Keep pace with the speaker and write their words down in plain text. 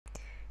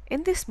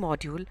In this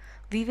module,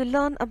 we will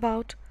learn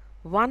about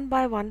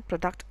one-by-one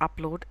product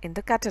upload in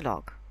the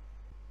catalog.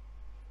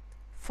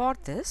 For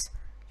this,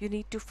 you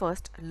need to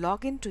first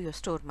log into your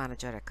Store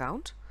Manager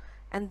account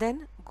and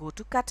then go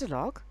to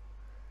Catalog,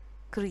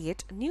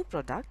 create New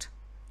Product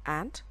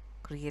and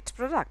Create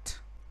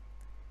Product.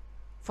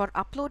 For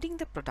uploading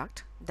the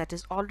product that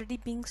is already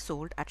being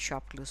sold at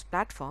ShopClues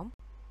platform,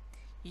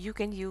 you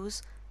can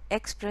use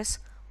Express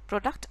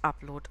Product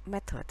Upload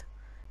method.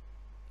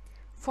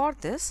 For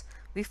this,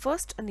 we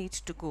first need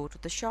to go to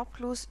the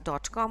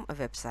ShopClues.com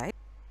website,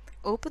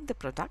 open the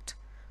product,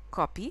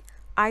 copy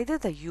either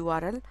the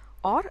URL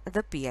or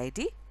the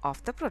PID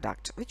of the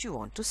product which you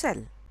want to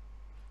sell.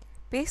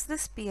 Paste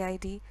this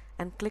PID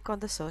and click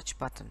on the search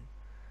button.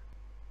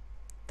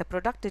 The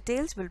product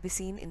details will be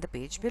seen in the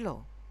page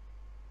below.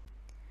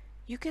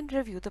 You can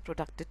review the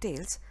product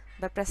details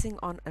by pressing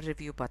on a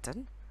review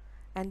button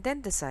and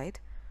then decide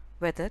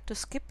whether to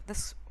skip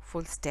this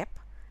full step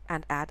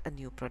and add a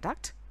new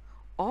product,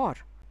 or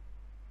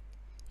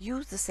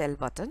use the sell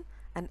button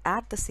and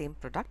add the same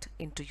product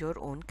into your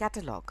own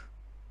catalog.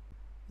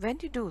 When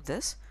you do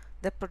this,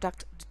 the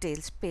product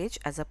details page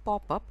as a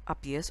pop-up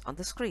appears on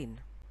the screen.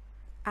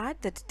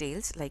 Add the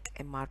details like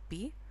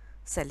MRP,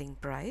 selling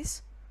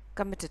price,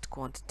 committed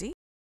quantity.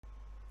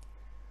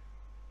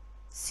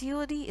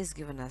 COD is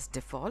given as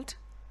default.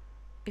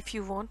 If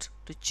you want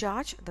to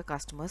charge the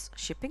customers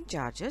shipping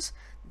charges,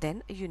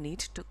 then you need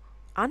to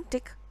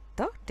untick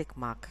the tick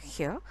mark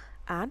here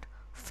and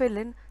fill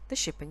in the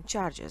shipping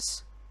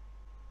charges.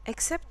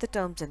 Accept the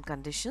terms and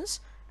conditions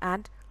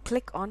and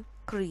click on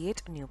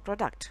Create New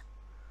Product.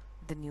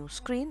 The new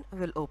screen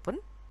will open.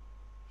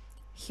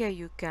 Here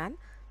you can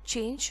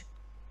change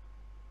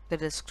the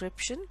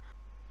description.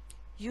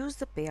 Use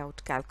the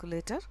payout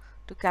calculator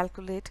to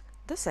calculate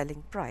the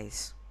selling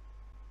price.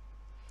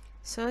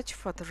 Search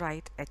for the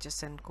right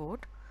HSN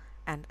code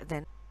and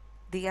then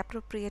the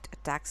appropriate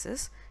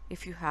taxes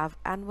if you have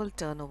annual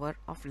turnover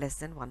of less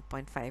than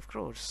 1.5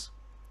 crores.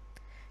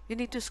 You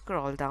need to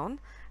scroll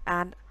down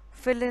and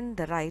fill in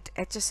the right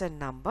HSN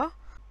number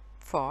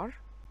for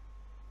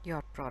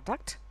your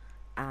product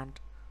and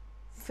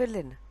fill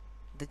in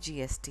the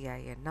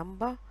GSTIN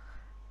number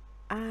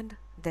and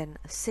then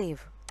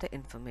save the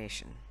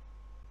information.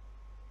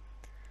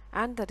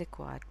 And the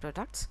required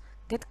products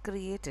get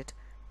created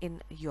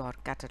in your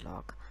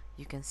catalog.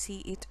 You can see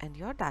it in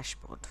your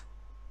dashboard.